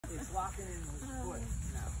It's locking in his foot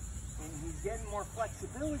now. And he's getting more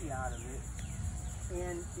flexibility out of it.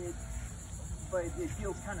 But it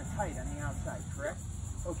feels kind of tight on the outside, correct?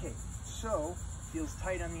 Okay, so feels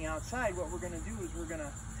tight on the outside. What we're going to do is we're going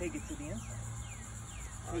to take it to the inside.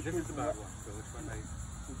 This is the bad one. So which one?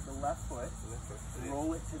 Take the left foot,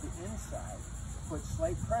 roll it to the inside, put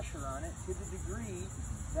slight pressure on it to the degree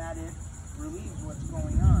that it relieves what's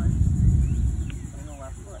going on in the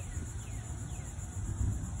left foot.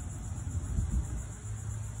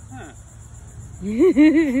 Huh.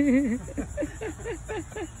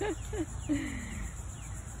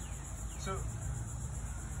 So,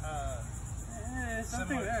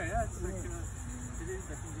 something there, yeah, it's like, it is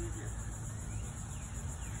definitely easier.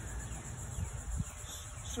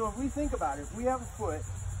 So if we think about it, if we have a foot,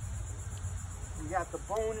 we got the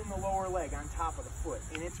bone in the lower leg on top of the foot,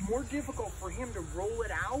 and it's more difficult for him to roll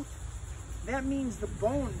it out. That means the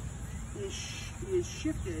bone is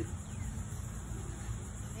shifted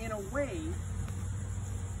in a way.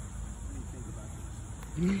 Let me think about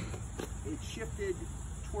this. It's shifted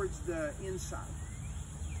towards the inside.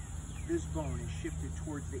 This bone is shifted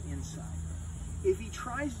towards the inside. If he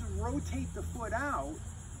tries to rotate the foot out,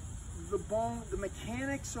 the bone, the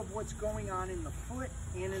mechanics of what's going on in the foot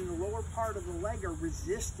and in the lower part of the leg are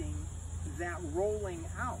resisting that rolling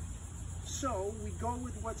out. So we go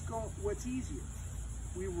with what's easier.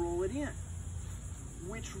 We roll it in,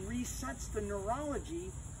 which resets the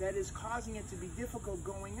neurology that is causing it to be difficult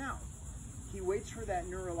going out. He waits for that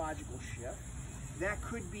neurological shift. That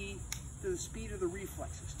could be the speed of the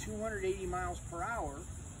reflexes, 280 miles per hour,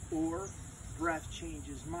 or breath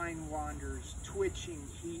changes, mind wanders, twitching,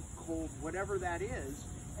 heat, cold, whatever that is,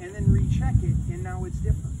 and then recheck it, and now it's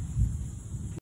different.